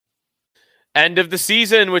End of the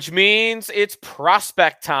season, which means it's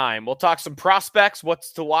prospect time. We'll talk some prospects,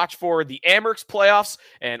 what's to watch for the Amerks playoffs,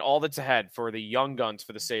 and all that's ahead for the young guns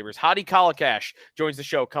for the Sabres. Jiri Kulich joins the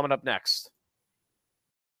show coming up next.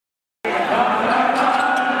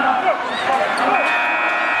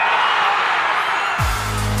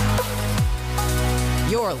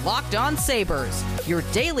 You're Locked On Sabres, your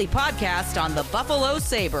daily podcast on the Buffalo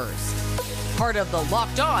Sabres. Part of the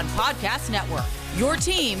Locked On Podcast Network, your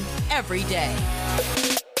team every day.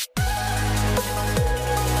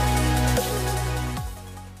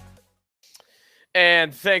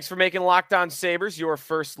 And thanks for making Locked On Sabres your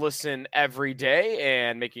first listen every day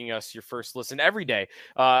and making us your first listen every day.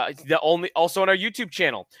 Also on our YouTube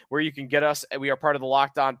channel where you can get us. We are part of the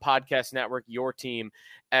Locked On Podcast Network, your team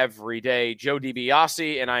every day. Joe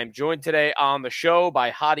DiBiase, and I am joined today on the show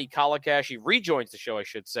by Jiri Kulich. He rejoins the show, I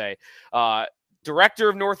should say. Director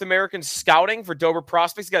of North American Scouting for Dover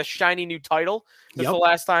Prospects. He's got a shiny new title since the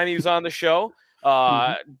last time he was on the show.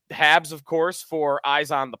 Habs, of course, for Eyes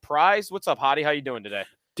on the Prize. What's up, Jiri? How you doing today?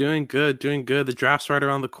 Doing good. The draft's right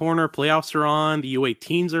around the corner. Playoffs are on. The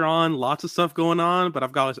U18s are on. Lots of stuff going on, but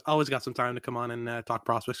I've always got some time to come on and talk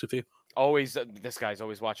prospects with you. Always, this guy's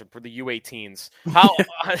always watching for the U18s. How?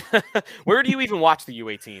 Where do you even watch the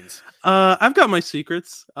U18s? I've got my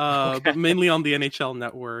secrets, Okay. but mainly on the NHL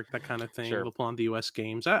Network, that kind of thing. Sure. We'll play on the US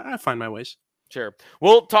games. I find my ways. Sure.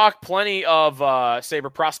 We'll talk plenty of Sabre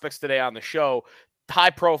prospects today on the show.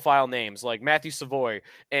 High-profile names like Matthew Savoie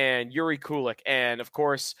and Jiri Kulich and, of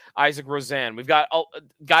course, Isaac Rozan. We've got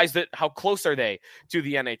guys that, how close are they to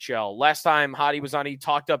the NHL? Last time Jiri was on, he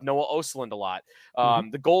talked up Noah Ostlund a lot.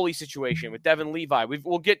 The goalie situation with Devin Levi.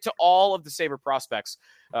 We'll get to all of the Sabre prospects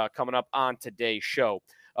coming up on today's show.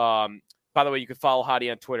 By the way, you can follow Jiri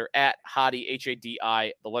on Twitter at Hadi,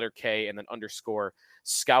 Hadi, the letter K, and then _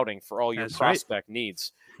 scouting for all your prospect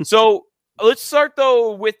needs. So let's start,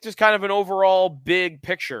 though, with just kind of an overall big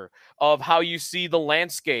picture of how you see the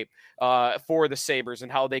landscape for the Sabres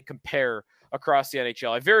and how they compare across the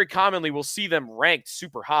NHL. I very commonly will see them ranked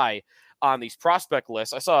super high on these prospect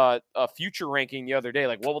lists. I saw a future ranking the other day,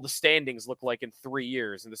 like what will the standings look like in 3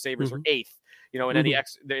 years? And the Sabres are eighth. You know, in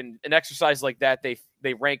in an exercise like that,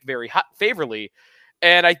 they rank very favorably.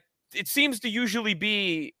 And it seems to usually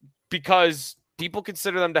be because people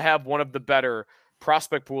consider them to have one of the better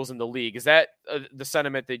prospect pools in the league. Is that the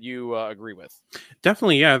sentiment that you agree with?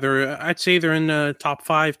 Definitely, yeah. I'd say they're in the top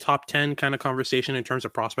 5, top 10 kind of conversation in terms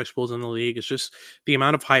of prospect pools in the league. It's just the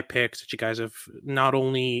amount of high picks that you guys have not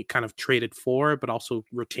only kind of traded for, but also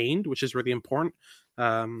retained, which is really important.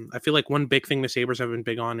 I feel like one big thing the Sabres have been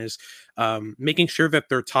big on is making sure that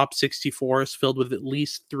their top 64 is filled with at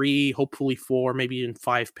least 3, hopefully 4, maybe even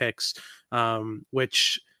 5 picks,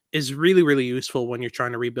 which is really, really useful when you're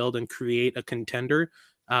trying to rebuild and create a contender,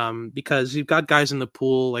 because you've got guys in the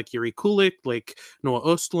pool like Jiri Kulich, like Noah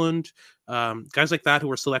Ostlund, guys like that who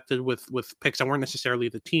were selected with picks that weren't necessarily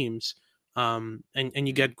the teams. And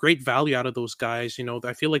you get great value out of those guys. You know,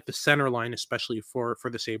 I feel like the center line, especially for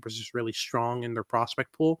the Sabres, is really strong in their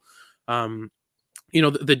prospect pool. You know,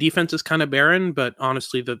 the defense is kind of barren, but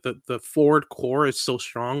honestly, the forward core is so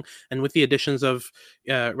strong. And with the additions of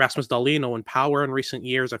Rasmus Dahlin and Power in recent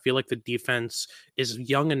years, I feel like the defense is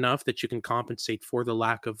young enough that you can compensate for the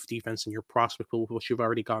lack of defense in your prospect pool, which you've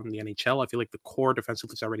already got in the NHL. I feel like the core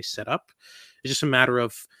defensively is already set up. It's just a matter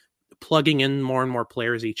of plugging in more and more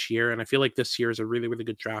players each year. And I feel like this year is a really, really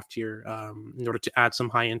good draft year in order to add some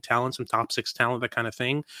high-end talent, some top 6 talent, that kind of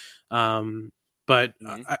thing. But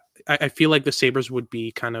I feel like the Sabres would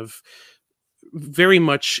be kind of very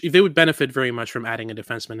much, they would benefit very much from adding a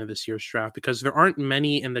defenseman in this year's draft, because there aren't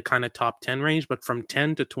many in the kind of top 10 range, but from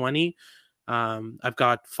 10 to 20, I've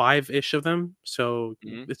got 5-ish of them. So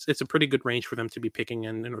it's a pretty good range for them to be picking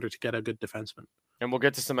in order to get a good defenseman. And we'll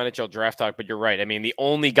get to some NHL draft talk, but you're right. I mean, the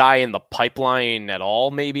only guy in the pipeline at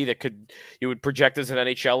all, maybe, that you would project as an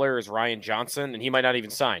NHLer is Ryan Johnson, and he might not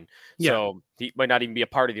even sign. Yeah. So he might not even be a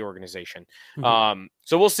part of the organization.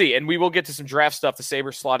 So we'll see. And we will get to some draft stuff. The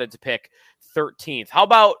Sabres slotted to pick 13th. How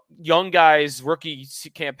about young guys, rookie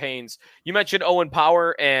campaigns? You mentioned Owen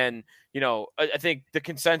Power, and you know, I think the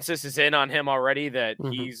consensus is in on him already that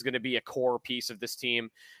he's going to be a core piece of this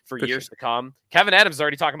team for years to come. Kevin Adams is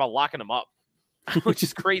already talking about locking him up, which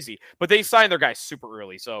is crazy. But they signed their guys super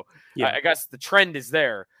early, so I guess the trend is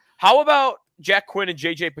there. How about Jack Quinn and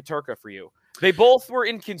JJ Peterka for you? They both were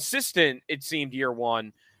inconsistent, it seemed, year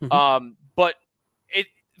one. But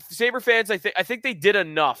Sabre fans, I think they did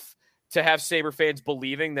enough to have Sabre fans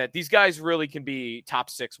believing that these guys really can be top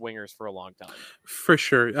 6 wingers for a long time. For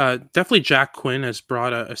sure. Definitely Jack Quinn has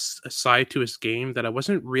brought a side to his game that I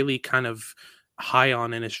wasn't really kind of high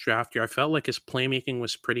on in his draft year. I felt like his playmaking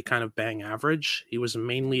was pretty kind of bang average. He was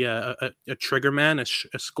mainly a trigger man, a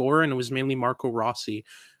scorer, and it was mainly Marco Rossi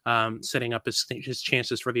setting up his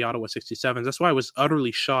chances for the Ottawa 67s. That's why I was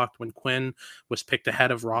utterly shocked when Quinn was picked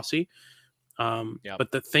ahead of Rossi.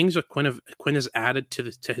 But the things that Quinn has added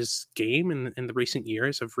to his game in the recent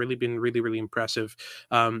years have really been really impressive.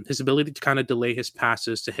 His ability to kind of delay his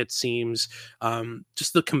passes, to hit seams,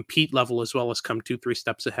 just the compete level as well has come 2-3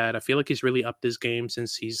 steps ahead. I feel like he's really upped his game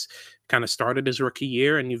since he's kind of started his rookie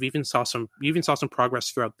year, and you even saw some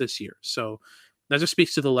progress throughout this year. So that just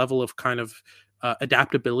speaks to the level of kind of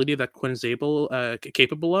adaptability that Quinn's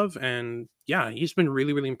capable of. And yeah, he's been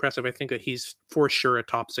really impressive. I think that he's for sure a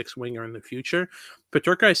top 6 winger in the future.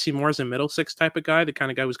 Peterka, I see more as a middle 6 type of guy, the kind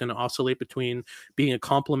of guy who's going to oscillate between being a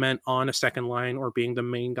complement on a second line or being the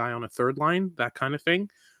main guy on a third line, that kind of thing.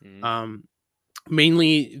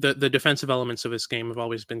 Mainly the defensive elements of his game have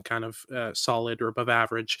always been kind of solid or above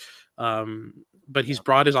average. But he's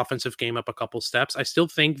brought his offensive game up a couple steps. I still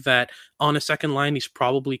think that on a second line, he's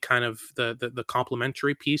probably kind of the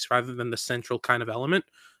complementary piece rather than the central kind of element.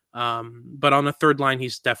 But on a third line,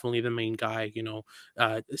 he's definitely the main guy,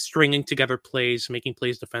 stringing together plays, making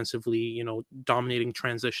plays defensively, dominating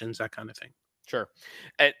transitions, that kind of thing. Sure.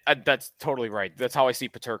 And that's totally right. That's how I see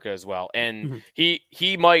Peterka as well. And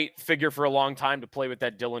he might figure for a long time to play with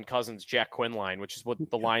that Dylan Cousins, Jack Quinn line, which is what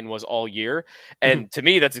the line was all year. And to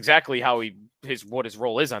me, that's exactly how what his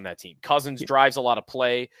role is on that team. Cousins drives a lot of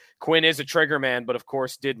play. Quinn is a trigger man, but of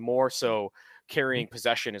course did more so carrying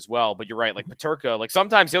possession as well. But you're right, like Peterka, like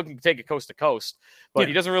sometimes he'll take it coast to coast, but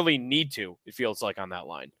he doesn't really need to, it feels like, on that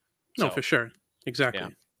line. No, for sure. Exactly. Yeah.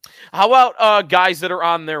 How about guys that are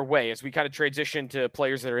on their way as we kind of transition to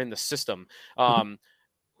players that are in the system?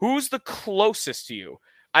 Who's the closest to you?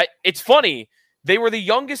 It's funny. They were the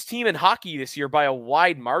youngest team in hockey this year by a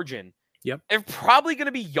wide margin. Yep. They're probably going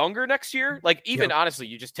to be younger next year. Like even honestly,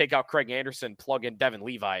 you just take out Craig Anderson, plug in Devin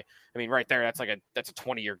Levi. I mean, right there, that's a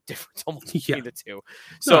 20-year difference almost between the two.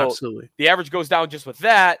 So absolutely. The average goes down just with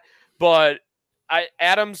that. But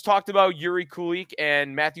Adams talked about Jiri Kulich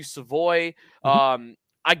and Matthew Savoie.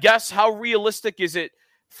 I guess how realistic is it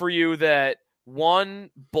for you that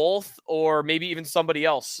one, both, or maybe even somebody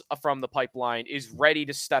else from the pipeline is ready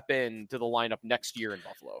to step into the lineup next year in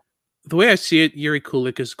Buffalo? The way I see it, Jiri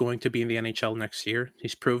Kulich is going to be in the NHL next year.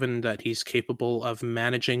 He's proven that he's capable of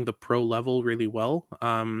managing the pro level really well.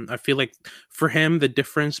 I feel like for him, the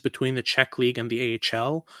difference between the Czech League and the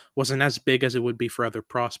AHL wasn't as big as it would be for other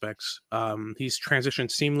prospects. He's transitioned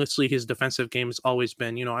seamlessly. His defensive game has always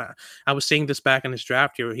been, I was saying this back in his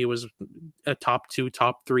draft year, he was a top 2,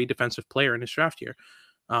 top 3 defensive player in his draft year.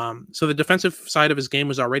 So the defensive side of his game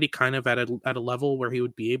was already kind of at a level where he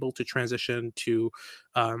would be able to transition to,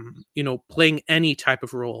 playing any type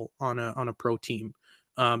of role on a pro team.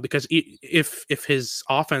 Because if his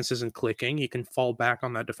offense isn't clicking, he can fall back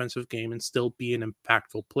on that defensive game and still be an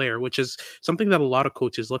impactful player, which is something that a lot of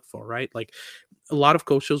coaches look for, right? Like a lot of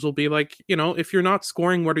coaches will be like, if you're not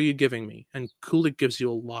scoring, what are you giving me? And Kulich gives you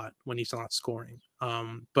a lot when he's not scoring.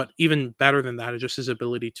 But even better than that is just his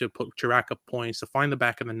ability to rack up points, to find the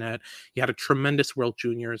back of the net. He had a tremendous World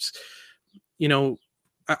Juniors.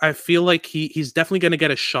 I feel like he's definitely going to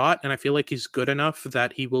get a shot, and I feel like he's good enough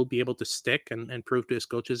that he will be able to stick and prove to his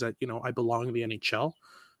coaches that, I belong in the NHL,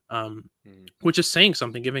 which is saying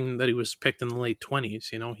something, given that he was picked in the late 20s.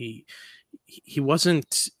 He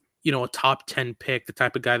wasn't, a top 10 pick, the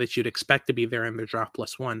type of guy that you'd expect to be there in their draft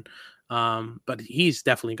 +1. But he's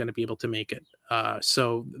definitely going to be able to make it.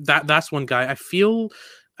 So that's one guy. I feel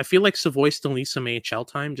like Savoie still needs some AHL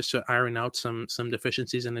time just to iron out some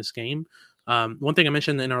deficiencies in his game. One thing I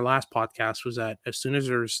mentioned in our last podcast was that as soon as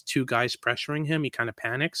there's 2 guys pressuring him, he kind of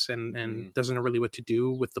panics and doesn't know really what to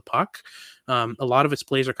do with the puck. A lot of his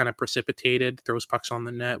plays are kind of precipitated, throws pucks on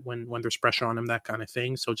the net when there's pressure on him, that kind of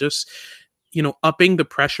thing. So just, upping the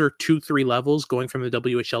pressure 2-3 levels, going from the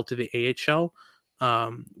WHL to the AHL,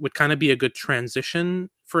 would kind of be a good transition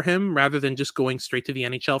for him rather than just going straight to the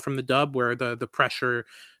NHL from the dub, where the pressure,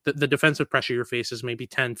 the defensive pressure you face is maybe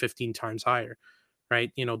 10-15 times higher,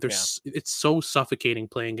 right? It's so suffocating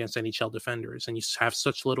playing against NHL defenders, and you have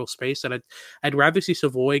such little space that I'd rather see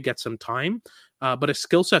Savoie get some time, but his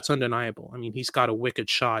skill set's undeniable. I mean, he's got a wicked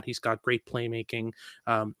shot. He's got great playmaking.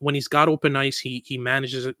 When he's got open ice, he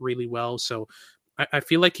manages it really well. So I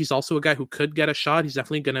feel like he's also a guy who could get a shot. He's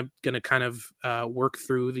definitely gonna kind of work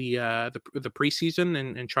through the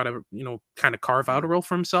preseason and try to kind of carve out a role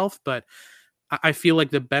for himself. But I feel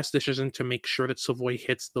like the best decision to make sure that Savoie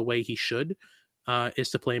hits the way he should is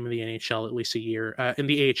to play him in the NHL at least a year, in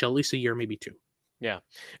the AHL at least a year, maybe 2. Yeah.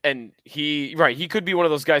 And he could be one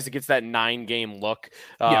of those guys that gets that 9-game look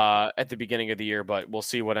at the beginning of the year, but we'll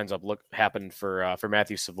see what ends up happening for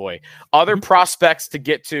Matthew Savoie. Other prospects to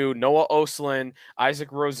get to: Noah Ostlund,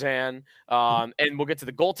 Isaac Rosen, and we'll get to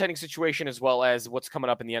the goaltending situation as well as what's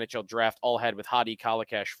coming up in the NHL draft, all ahead with Hadi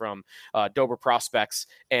Kalakash from Dover Prospects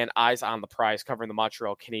and Eyes on the Prize covering the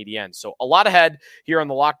Montreal Canadiens. So a lot ahead here on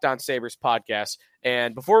the Locked On Sabres podcast.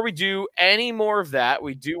 And before we do any more of that,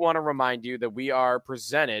 we do want to remind you that we are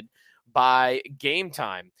presented by Game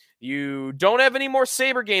Time. You don't have any more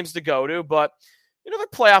Sabre games to go to, but the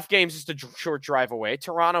playoff games just a short drive away.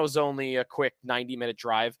 Toronto is only a quick 90-minute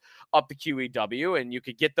drive up the QEW, and you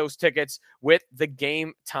could get those tickets with the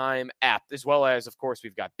Game Time app, as well as, of course,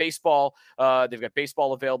 we've got baseball. They've got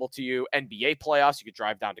baseball available to you, NBA playoffs. You could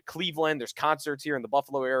drive down to Cleveland. There's concerts here in the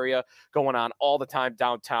Buffalo area going on all the time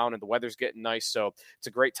downtown, and the weather's getting nice, so it's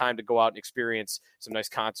a great time to go out and experience some nice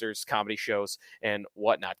concerts, comedy shows, and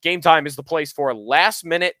whatnot. Game Time is the place for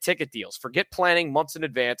last-minute ticket deals. Forget planning months in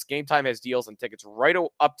advance. Game Time has deals on tickets right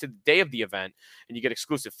up to the day of the event, and you get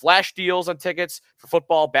exclusive flash deals on tickets for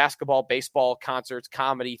football, basketball, baseball, concerts,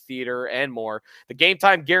 comedy, theater, and more. The Game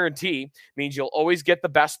Time guarantee means you'll always get the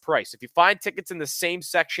best price. If you find tickets in the same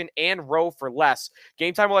section and row for less,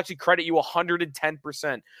 Game Time will actually credit you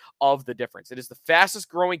 110% of the difference. It is the fastest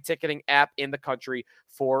growing ticketing app in the country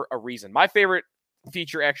for a reason. My favorite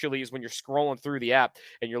feature actually is when you're scrolling through the app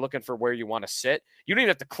and you're looking for where you want to sit. You don't even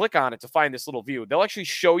have to click on it to find this little view. They'll actually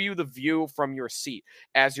show you the view from your seat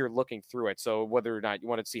as you're looking through it. So whether or not you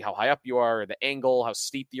want to see how high up you are, or the angle, how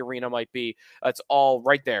steep the arena might be, it's all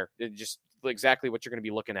right there. It just exactly what you're going to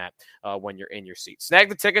be looking at when you're in your seat. Snag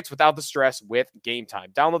the tickets without the stress with Game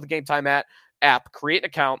Time. Download the Game Time app, create an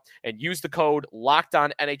account, and use the code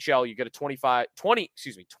LOCKEDONNHL. You get a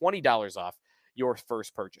 $20 off your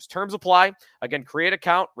first purchase. Terms apply. Again, create an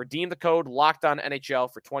account, redeem the code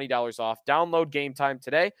LOCKEDONNHL for $20 off. Download Game Time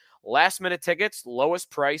today. Last minute tickets, lowest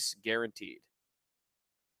price guaranteed.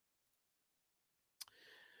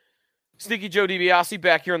 Sneaky Joe DiBiase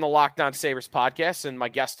back here on the Locked On Sabres podcast, and my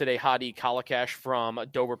guest today, Hadi Kalakash from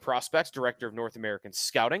Dover Prospects, Director of North American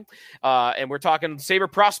Scouting. And we're talking Sabre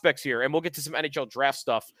prospects here, and we'll get to some NHL draft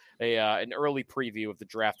stuff, an early preview of the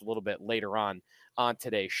draft a little bit later on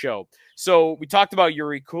today's show. So we talked about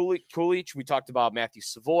Jiri Kulich. We talked about Matthew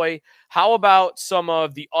Savoie. How about some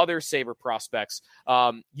of the other Sabre prospects?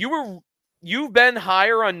 You've been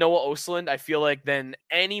higher on Noah Ostlund, I feel like, than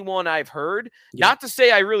anyone I've heard. Yeah. Not to say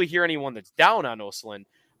I really hear anyone that's down on Ostlund,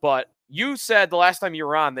 but you said the last time you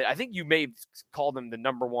were on that I think you may have called him the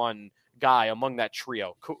number one guy among that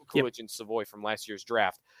trio, Kulich and Savoie from last year's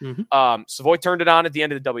draft. Mm-hmm. Savoie turned it on at the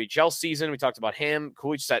end of the WHL season. We talked about him.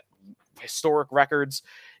 Kulich set historic records.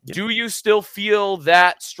 Yep. Do you still feel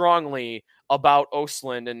that strongly about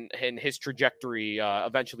Ostlund and his trajectory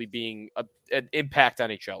eventually being an impact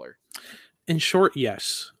NHLer? In short,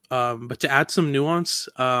 yes. But to add some nuance,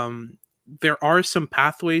 there are some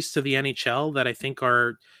pathways to the NHL that I think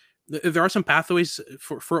there are some pathways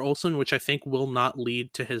for Ostlund, which I think will not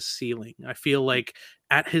lead to his ceiling. I feel like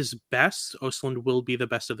at his best, Ostlund will be the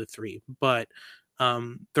best of the three, but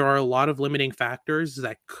there are a lot of limiting factors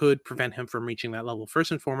that could prevent him from reaching that level.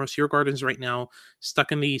 First and foremost, Djurgården's right now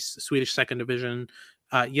stuck in the Swedish second division.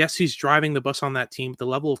 Yes, he's driving the bus on that team, but the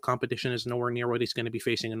level of competition is nowhere near what he's going to be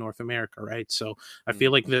facing in North America, right? So I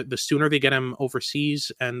feel like the sooner they get him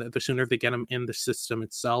overseas and the sooner they get him in the system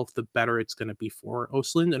itself, the better it's going to be for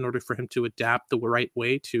Ostlund in order for him to adapt the right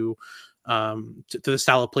way to the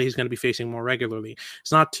style of play he's going to be facing more regularly.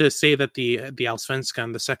 It's not to say that the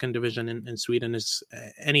Allsvenskan, the second division in Sweden, is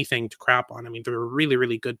anything to crap on. I mean, they're a really,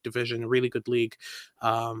 really good division, a really good league.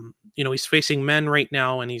 He's facing men right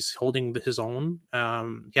now, and he's holding his own.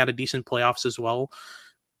 He had a decent playoffs as well.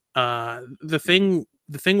 The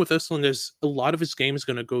thing with Ostlund is a lot of his game is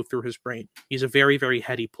going to go through his brain. He's a very, very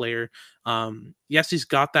heady player. Yes, he's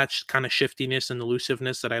got that kind of shiftiness and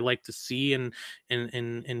elusiveness that I like to see in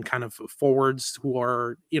kind of forwards who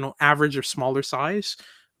are, average or smaller size.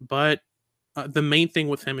 But the main thing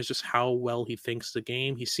with him is just how well he thinks the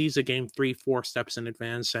game. He sees the game 3-4 steps in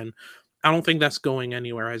advance, and I don't think that's going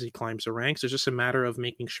anywhere as he climbs the ranks. It's just a matter of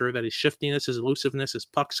making sure that his shiftiness, his elusiveness, his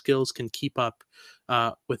puck skills can keep up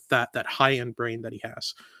with that high-end brain that he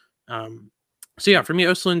has. So yeah, for me,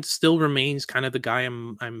 Ostlund still remains kind of the guy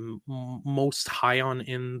I'm most high on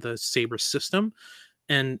in the Sabres system.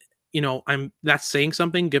 And, that's saying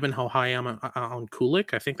something given how high I am on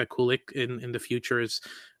Kulich. I think that Kulich in the future is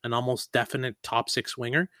an almost definite top 6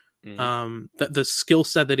 winger. Mm-hmm. The skill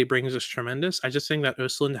set that he brings is tremendous. I just think that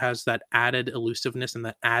Ostlund has that added elusiveness and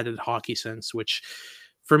that added hockey sense, which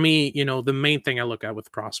for me, the main thing I look at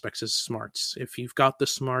with prospects is smarts. If you've got the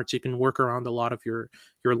smarts, you can work around a lot of your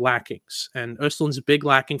lackings. And Östlund's big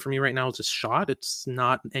lacking for me right now is his shot. It's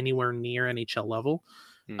not anywhere near NHL level.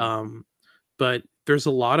 Um, but there's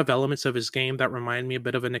a lot of elements of his game that remind me a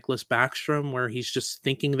bit of a Nicholas Backstrom, where he's just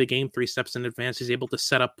thinking the game 3 steps in advance. He's able to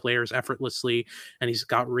set up players effortlessly, and he's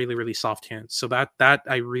got really, really soft hands. So that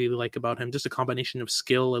I really like about him. Just a combination of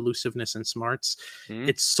skill, elusiveness, and smarts.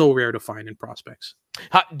 It's so rare to find in prospects.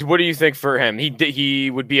 What do you think for him?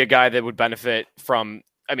 He would be a guy that would benefit from,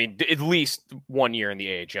 I mean, at least 1 year in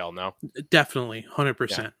the AHL, no? Definitely,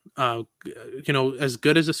 100%. As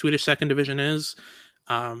good as the Swedish second division is,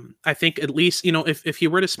 I think at least, if he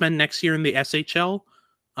were to spend next year in the SHL,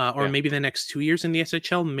 or maybe the next 2 years in the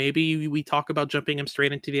SHL, maybe we talk about jumping him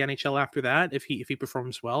straight into the NHL after that if he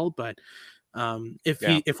performs well. But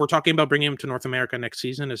if we're talking about bringing him to North America next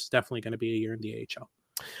season, it's definitely going to be a year in the AHL.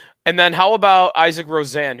 And then how about Isaac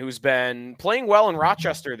Rosen, who's been playing well in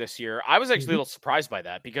Rochester this year? I was actually a little surprised by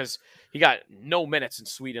that because he got no minutes in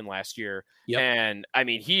Sweden last year. Yep. And I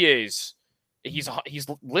mean, he's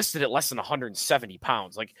listed at less than 170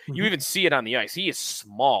 pounds. Like you even see it on the ice. He is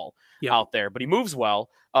small out there, but he moves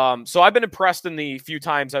well. So I've been impressed in the few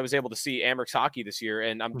times I was able to see Amherst hockey this year,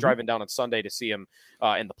 and I'm driving down on Sunday to see him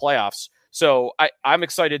in the playoffs. So I'm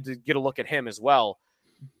excited to get a look at him as well,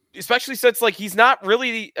 especially since like he's not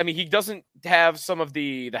really, I mean, he doesn't have some of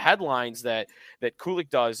the headlines that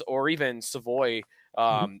Kulich does, or even Savoie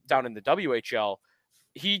down in the WHL.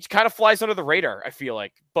 He kind of flies under the radar, I feel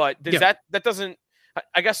like. But does that doesn't,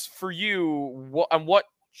 I guess for you, what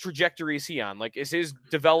trajectory is he on? Like, is his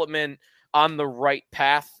development on the right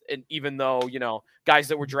path? And even though, guys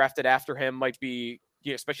that were drafted after him might be,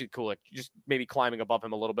 especially Kulich, just maybe climbing above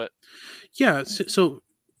him a little bit. Yeah. So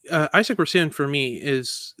Isaac Rosen for me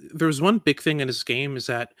there's one big thing in his game is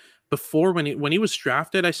that before when he was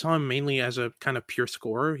drafted, I saw him mainly as a kind of pure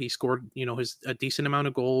scorer. He scored, a decent amount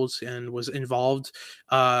of goals and was involved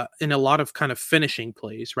in a lot of kind of finishing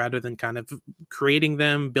plays rather than kind of creating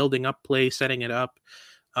them, building up plays, setting it up.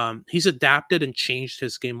 He's adapted and changed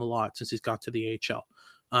his game a lot since he's got to the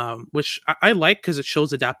AHL, which I like because it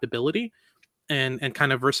shows adaptability and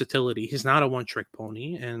kind of versatility. He's not a one-trick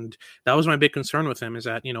pony, and that was my big concern with him, is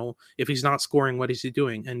that, if he's not scoring, what is he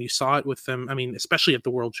doing? And you saw it with him. I mean, especially at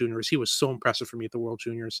the World Juniors, he was so impressive for me at the World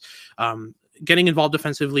Juniors. Getting involved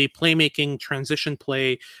defensively, playmaking, transition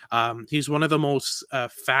play. He's one of the most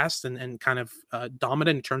fast and kind of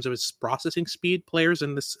dominant in terms of his processing speed players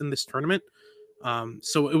in this tournament.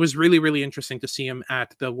 So it was really, really interesting to see him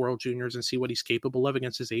at the World Juniors and see what he's capable of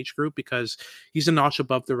against his age group, because he's a notch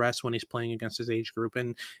above the rest when he's playing against his age group.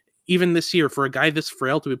 And even this year, for a guy this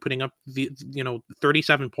frail to be putting up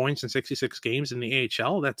 37 points in 66 games in the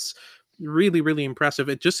AHL, that's really, really impressive.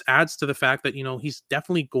 It just adds to the fact that, he's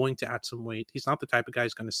definitely going to add some weight. He's not the type of guy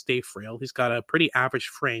who's going to stay frail. He's got a pretty average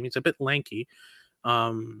frame. He's a bit lanky.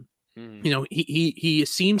 He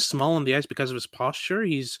seems small on the ice because of his posture.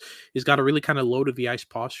 He's got a really kind of low to the ice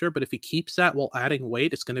posture, but if he keeps that while adding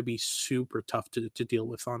weight, it's going to be super tough to deal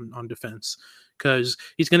with on defense, because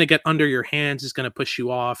he's going to get under your hands. He's going to push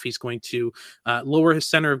you off. He's going to lower his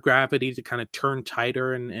center of gravity to kind of turn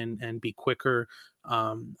tighter and be quicker.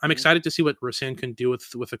 I'm excited to see what Rosen can do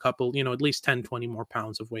with a couple, at least 10, 20 more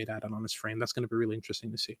pounds of weight added on his frame. That's going to be really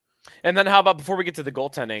interesting to see. And then how about, before we get to the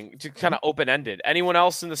goaltending, to kind of open-ended, anyone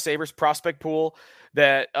else in the Sabres prospect pool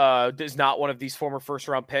that is not one of these former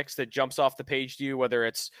first-round picks that jumps off the page to you, whether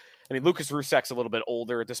it's, I mean, Lucas Rusak's a little bit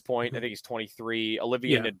older at this point. I think he's 23.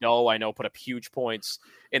 Olivier Nadeau, I know, put up huge points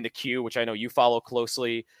in the Q, which I know you follow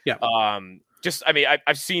closely. Yeah.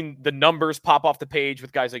 I've seen the numbers pop off the page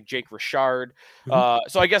with guys like Jake Richard.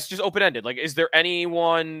 So I guess just open-ended. Like, is there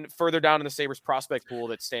anyone further down in the Sabres prospect pool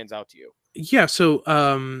that stands out to you? Yeah, so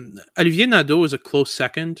Olivier Nadeau was a close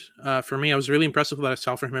second for me. I was really impressed with what I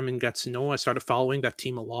saw from him in Gatineau. I started following that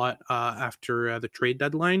team a lot after the trade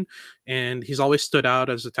deadline, and he's always stood out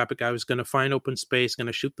as the type of guy who's going to find open space, going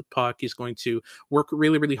to shoot the puck. He's going to work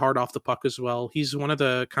really, really hard off the puck as well. He's one of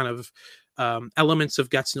the kind of elements of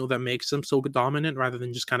Gatineau that makes him so dominant, rather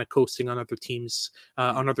than just kind of coasting on other teams,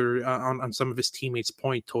 on some of his teammates'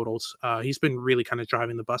 point totals. He's been really kind of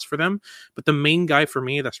driving the bus for them. But the main guy for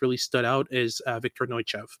me that's really stood out is Viktor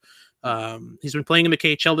Neuchev. He's been playing in the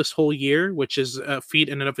KHL this whole year, which is a feat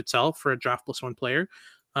in and of itself for a draft plus one player.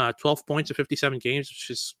 12 points in 57 games, which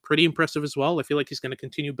is pretty impressive as well. I feel like he's going to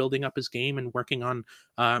continue building up his game and working on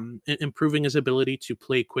improving his ability to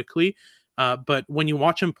play quickly. But when you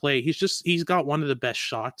watch him play, he's got one of the best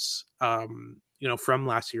shots from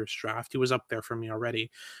last year's draft. He was up there for me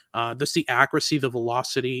already. Just the accuracy, the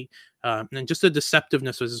velocity, and just the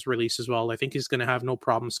deceptiveness of his release as well. I think he's going to have no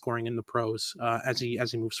problem scoring in the pros as he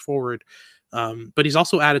moves forward. But he's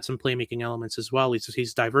also added some playmaking elements as well.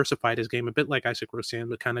 He's diversified his game a bit like Isaac Rosen,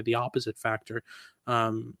 but kind of the opposite factor.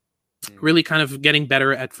 Really kind of getting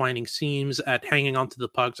better at finding seams, at hanging onto the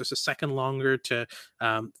puck just a second longer to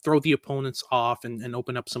throw the opponents off and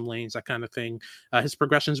open up some lanes, that kind of thing. His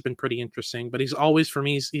progression's been pretty interesting, but he's always, for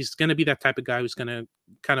me, he's going to be that type of guy who's going to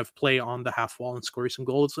kind of play on the half wall and score some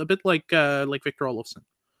goals, a bit like Victor Olofsson.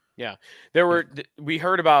 Yeah, we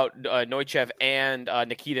heard about Neuchev and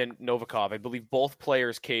Nikita Novikov. I believe both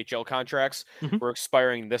players' KHL contracts were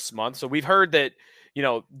expiring this month. So we've heard that,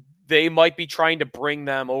 they might be trying to bring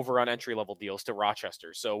them over on entry-level deals to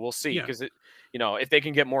Rochester. So we'll see, because if they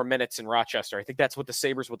can get more minutes in Rochester, I think that's what the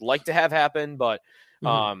Sabres would like to have happen. But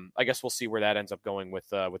I guess we'll see where that ends up going with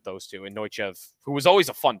those two. And Neuchev, who was always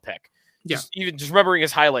a fun pick. Just remembering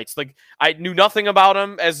his highlights, like I knew nothing about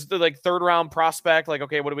him as the third round prospect. Like,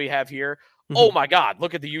 okay, what do we have here? Oh my God,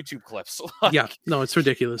 look at the YouTube clips. No, it's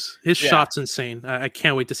ridiculous. His shot's insane. I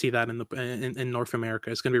can't wait to see that in North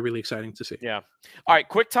America. It's going to be really exciting to see. Yeah. All right,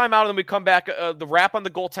 quick time out, and then we come back. The wrap on the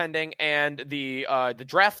goaltending and the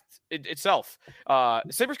draft itself.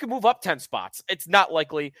 Sabres could move up 10 spots. It's not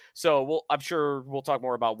likely, so I'm sure we'll talk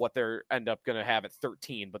more about what they're end up going to have at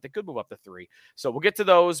 13, but they could move up to 3. So we'll get to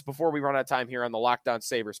those before we run out of time here on the Locked On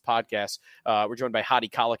Sabres podcast. We're joined by Hadi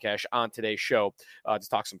Kalakash on today's show to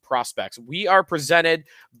talk some prospects. We are presented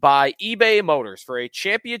by eBay Motors. For a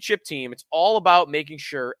championship team, it's all about making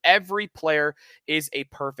sure every player is a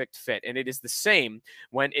perfect fit, and it is the same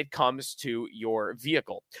when it comes to your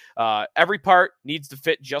vehicle. Every part needs to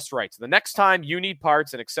fit just right. So the next time you need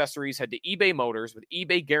parts and accessories, head to eBay Motors. With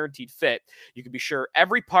eBay Guaranteed Fit, you can be sure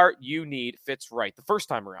every part you need fits right the first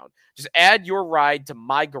time around. Just add your ride to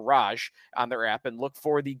My Garage on their app and look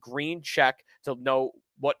for the green check to know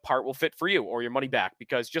what part will fit for you or your money back.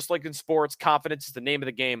 Because just like in sports, confidence is the name of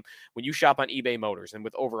the game when you shop on eBay Motors. And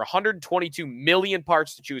with over 122 million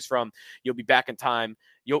parts to choose from, you'll be back in time.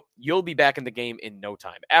 You'll be back in the game in no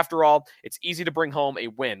time. After all, it's easy to bring home a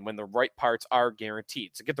win when the right parts are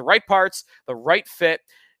guaranteed. So get the right parts, the right fit,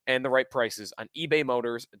 and the right prices on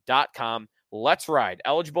ebaymotors.com. Let's ride.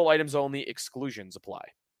 Eligible items only. Exclusions apply.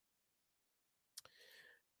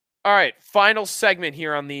 All right, final segment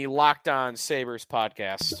here on the Locked On Sabres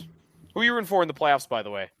podcast. Who are you rooting for in the playoffs, by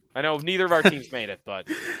the way? I know neither of our teams made it, but...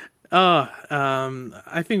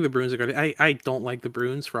 I think the Bruins are going to... I don't like the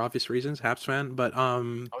Bruins for obvious reasons, Habs fan, but... I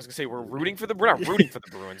was going to say, we're not rooting for the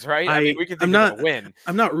Bruins, right? I mean, we can think they're going to win.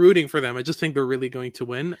 I'm not rooting for them. I just think they're really going to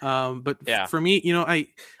win. But for me, I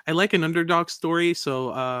like an underdog story,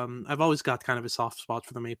 so I've always got kind of a soft spot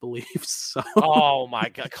for the Maple Leafs. So. Oh my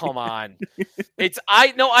God, come on!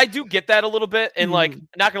 I do get that a little bit, and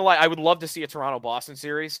not gonna lie, I would love to see a Toronto-Boston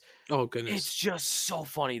series. Oh goodness, it's just so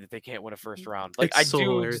funny that they can't win a first round.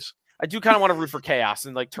 Hilarious. I do kind of want to root for chaos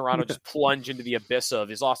and Toronto just plunge into the abyss of,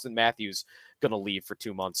 is Austin Matthews gonna leave for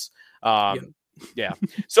 2 months? Yeah.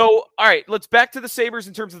 So, all right, let's back to the Sabres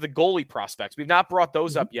in terms of the goalie prospects. We've not brought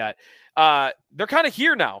those up yet. They're kind of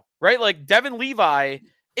here now, right? Like Devin Levi,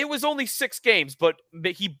 it was only 6 games, but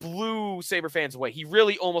he blew Sabre fans away. He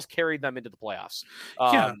really almost carried them into the playoffs.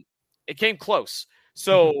 It came close.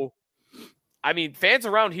 So, I mean, fans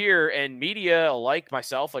around here and media alike,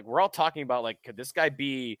 myself, we're all talking about, could this guy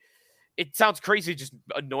be... It sounds crazy to just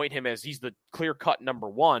anoint him as he's the clear-cut number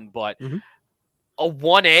 1, but... a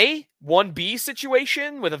 1A, 1B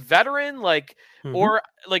situation with a veteran, or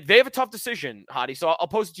they have a tough decision, Hadi. So I'll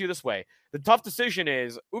pose it to you this way. The tough decision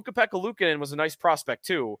is Ukko-Pekka Luukkonen was a nice prospect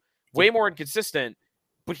too, way more inconsistent,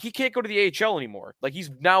 but he can't go to the AHL anymore.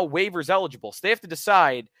 He's now waivers eligible. So they have to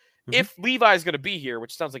decide if Levi is going to be here,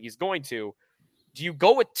 which sounds like he's going to. Do you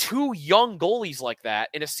go with 2 young goalies like that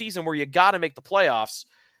in a season where you got to make the playoffs?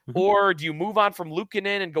 Or do you move on from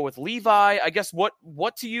Luukkonen and go with Levi? I guess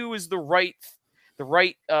what to you is the right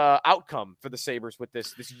outcome for the Sabres with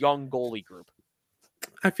this young goalie group?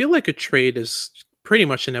 I feel like a trade is pretty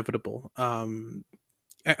much inevitable.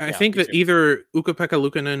 I think that either Ukko-Pekka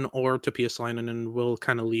Luukkonen or Topias Laine will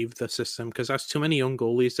kind of leave the system because there's too many young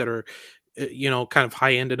goalies that are, kind of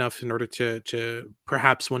high end enough in order to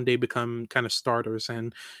perhaps one day become kind of starters.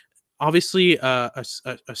 And obviously, a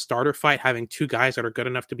starter fight, having 2 guys that are good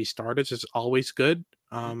enough to be starters is always good.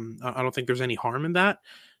 I don't think there's any harm in that,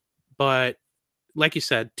 but like you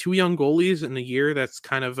said, 2 young goalies in a year that's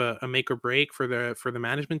kind of a make or break for the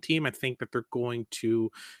management team. I think that they're going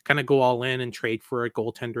to kind of go all in and trade for a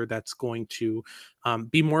goaltender that's going to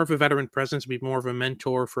be more of a veteran presence, be more of a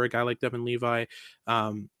mentor for a guy like Devin Levi.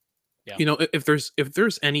 Yeah. If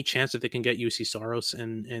there's any chance that they can get UC Saros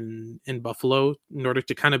in Buffalo in order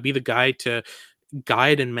to kind of be the guy to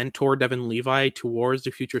guide and mentor Devin Levi towards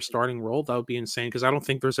the future starting role, that would be insane, because I don't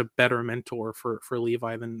think there's a better mentor for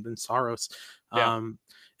Levi than Saros. Yeah.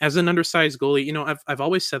 As an undersized goalie, I've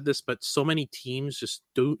always said this, but so many teams just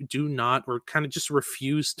do not, or kind of just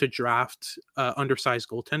refuse to draft undersized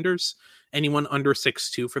goaltenders. Anyone under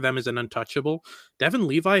 6'2" for them is an untouchable. Devin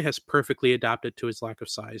Levi has perfectly adapted to his lack of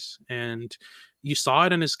size, and you saw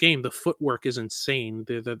it in his game. The footwork is insane.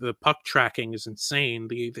 The puck tracking is insane.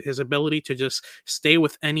 His ability to just stay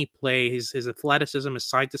with any play, his athleticism, his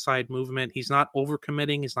side to side movement. He's not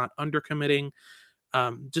overcommitting. He's not undercommitting.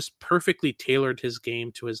 Just perfectly tailored his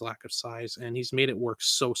game to his lack of size, and he's made it work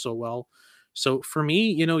so well. So for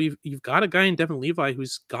me, you've got a guy in Devin Levi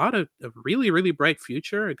who's got a really, really bright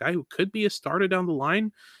future, a guy who could be a starter down the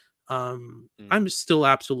line. I'm still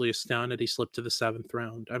absolutely astounded he slipped to the 7th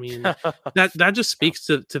round. I mean, that just speaks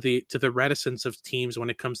to the reticence of teams when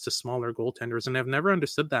it comes to smaller goaltenders, and I've never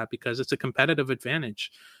understood that, because it's a competitive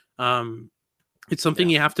advantage. It's something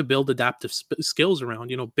you have to build adaptive skills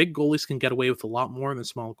around. Big goalies can get away with a lot more than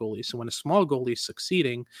small goalies. So when a small goalie is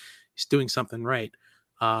succeeding, he's doing something right.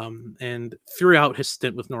 And throughout his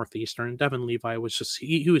stint with Northeastern, Devin Levi was just,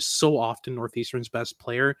 he was so often Northeastern's best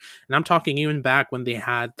player. And I'm talking even back when they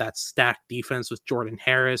had that stacked defense with Jordan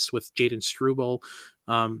Harris, with Jaden Struble.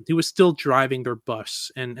 He was still driving their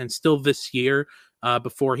bus. And still this year,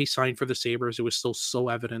 before he signed for the Sabres, it was still so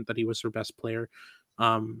evident that he was their best player.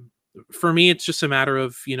 For me, it's just a matter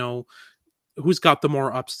of, who's got the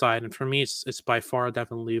more upside. And for me, it's by far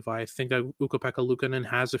Devin Levi. I think that Ukko-Pekka Luukkonen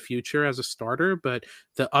has a future as a starter, but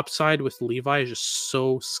the upside with Levi is just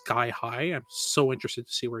so sky high. I'm so interested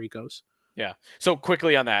to see where he goes. Yeah. So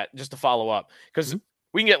quickly on that, just to follow up, because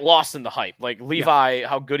we can get lost in the hype. Like Levi,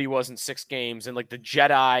 how good he was in 6 games, and like the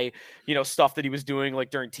Jedi, stuff that he was doing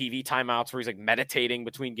like during TV timeouts where he's like meditating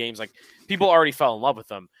between games. Like people already fell in love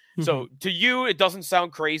with him. So to you, it doesn't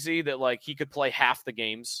sound crazy that like he could play half the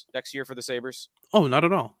games next year for the Sabres? Oh, not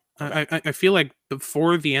at all. Okay. I feel like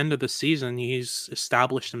before the end of the season, he's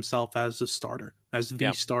established himself as a starter, as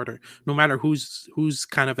the starter, no matter who's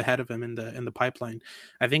kind of ahead of him in the pipeline.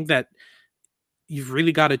 I think that you've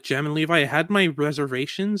really got a gem in Levi. I had my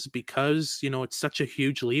reservations because, it's such a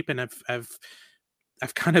huge leap, and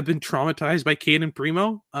I've kind of been traumatized by Caden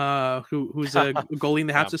Primo, who's a goalie in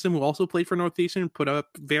the Habs system, who also played for Northeastern, put up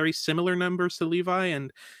very similar numbers to Levi,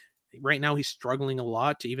 and right now he's struggling a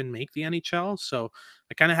lot to even make the NHL. So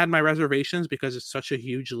I kind of had my reservations because it's such a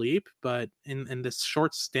huge leap, but in this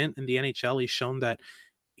short stint in the NHL, he's shown that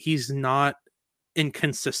he's not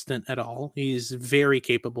inconsistent at all. He's very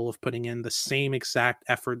capable of putting in the same exact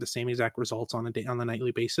effort, the same exact results on a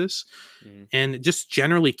nightly basis, and just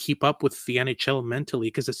generally keep up with the NHL mentally,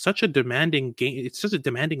 because it's such a demanding game. It's such a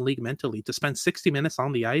demanding league mentally to spend 60 minutes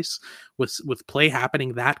on the ice with play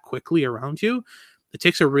happening that quickly around you. It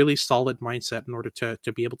takes a really solid mindset in order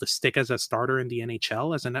to be able to stick as a starter in the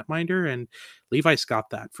NHL as a netminder, and Levi's got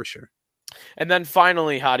that for sure. And then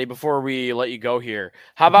finally, Hadi, before we let you go here,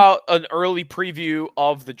 how about an early preview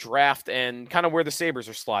of the draft and kind of where the Sabres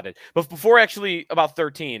are slotted? But before actually about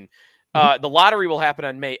 13, the lottery will happen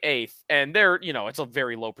on May 8th, and there, it's a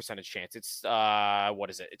very low percentage chance. It's, what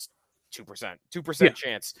is it? It's 2%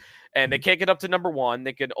 chance. And they can't get up to number 1.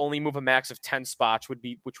 They could only move a max of 10 spots,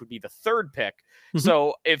 which would be the 3rd pick.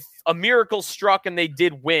 So if a miracle struck and they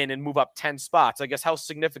did win and move up 10 spots, I guess how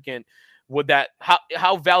significant would that,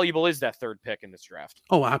 how valuable is that 3rd pick in this draft?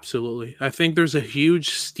 Oh, absolutely. I think there's a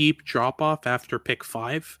huge steep drop off after pick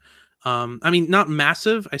 5. I mean, not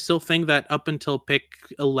massive. I still think that up until pick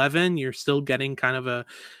 11, you're still getting kind of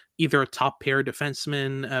either a top pair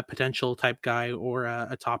defenseman, a potential type guy, or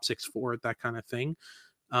a top 6 forward, that kind of thing.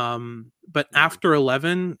 But after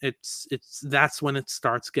 11, that's when it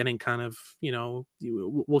starts getting kind of,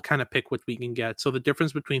 we'll kind of pick what we can get. So the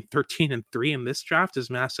difference between 13 and 3 in this draft is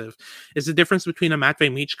massive. It's the difference between a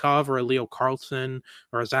Matvei Michkov or a Leo Carlson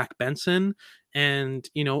or a Zach Benson and,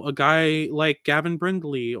 a guy like Gavin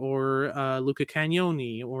Brindley or Luca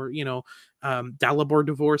Cagnoni or, Dalibor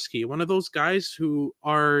Dvorsky, one of those guys who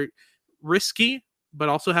are risky but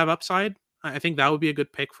also have upside. I think that would be a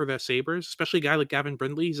good pick for the Sabres, especially a guy like Gavin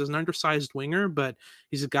Brindley. He's an undersized winger, but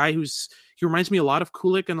he's a guy he reminds me a lot of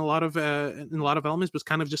Kulich in a lot of elements, but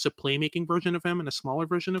kind of just a playmaking version of him and a smaller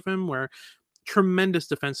version of him, where tremendous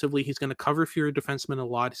defensively. He's going to cover for your defenseman a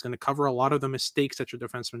lot. He's going to cover a lot of the mistakes that your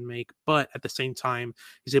defensemen make, but at the same time,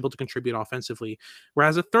 he's able to contribute offensively.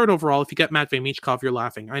 Whereas a 3rd overall, if you get Matvei Michkov, you're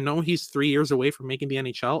laughing. I know he's 3 years away from making the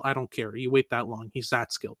NHL. I don't care. You wait that long. He's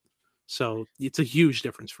that skilled. So it's a huge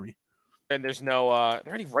difference for me. And there's no, are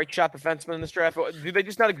there any right shot defensemen in this draft? Do they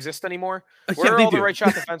just not exist anymore? Where Yeah, are they all the do. right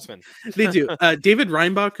shot defensemen? They do. David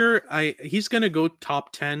Reinbacher, he's going to go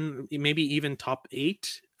top 10, maybe even top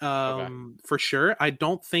 8 for sure. I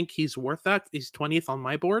don't think he's worth that. He's 20th on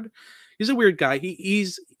my board. He's a weird guy.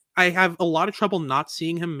 I have a lot of trouble not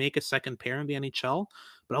seeing him make a second pair in the NHL,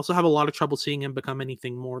 but I also have a lot of trouble seeing him become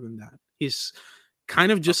anything more than that. He's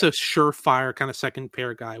kind of just a surefire kind of second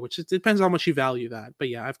pair guy, which it depends on how much you value that. But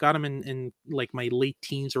yeah, I've got him in like my late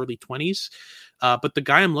teens, early 20s. But the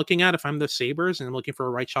guy I'm looking at, if I'm the Sabres and I'm looking for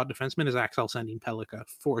a right shot defenseman, is Axel Sandin-Pellikka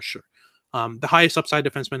for sure. The highest upside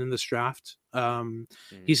defenseman in this draft.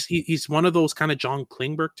 He's one of those kind of John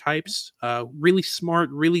Klingberg types. Really smart,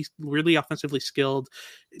 really offensively skilled.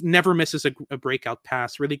 Never misses a breakout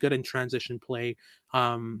pass. Really good in transition play.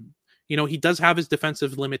 He does have his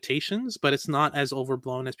defensive limitations, but it's not as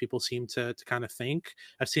overblown as people seem to kind of think.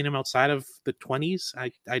 I've seen him outside of the 20s.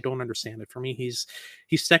 I don't understand it. For me, he's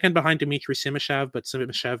second behind Dmitry Simashev, but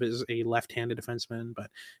Simashev is a left-handed defenseman,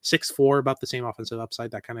 but 6'4", about the same offensive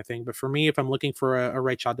upside, that kind of thing. But for me, if I'm looking for a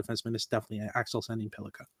right shot defenseman, it's definitely Axel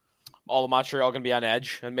Sandin-Pellikka. All of Montreal going to be on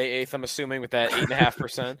edge on May 8th, I'm assuming, with that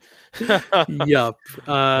 8.5%. Yup.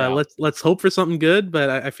 Let's hope for something good, but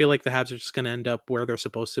I feel like the Habs are just going to end up where they're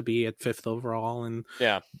supposed to be at 5th overall, and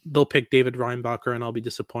they'll pick David Reinbacher, and I'll be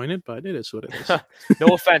disappointed, but it is what it is. No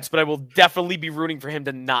offense, but I will definitely be rooting for him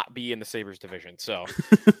to not be in the Sabres division. So,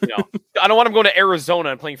 I don't want him going to Arizona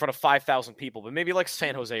and playing in front of 5,000 people, but maybe like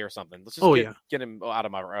San Jose or something. Let's just get him out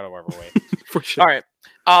of our way. For sure. All right.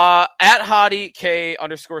 At Hottie K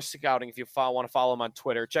 _scouting, if you want to follow him on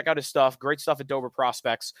Twitter, check out his stuff. Great stuff at Dover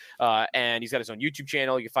Prospects. And he's got his own YouTube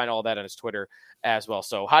channel. You can find all that on his Twitter as well.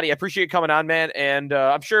 So Hottie, I appreciate you coming on, man. And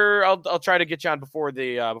I'm sure I'll try to get you on before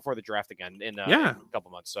the draft again in a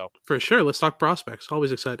couple months. So for sure. Let's talk prospects.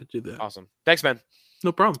 Always excited to do that. Awesome. Thanks, man.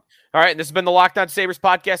 No problem. All right, this has been the Locked On Sabres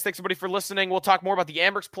podcast. Thanks, everybody, for listening. We'll talk more about the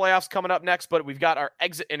Amherst playoffs coming up next, but we've got our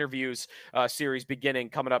exit interviews series beginning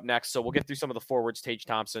coming up next, so we'll get through some of the forwards, Tage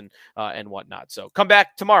Thompson, and whatnot. So come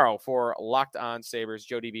back tomorrow for Locked On Sabres.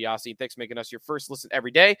 Joe DiBiase, thanks for making us your first listen every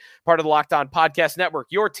day. Part of the Locked On Podcast Network,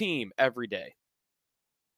 your team every day.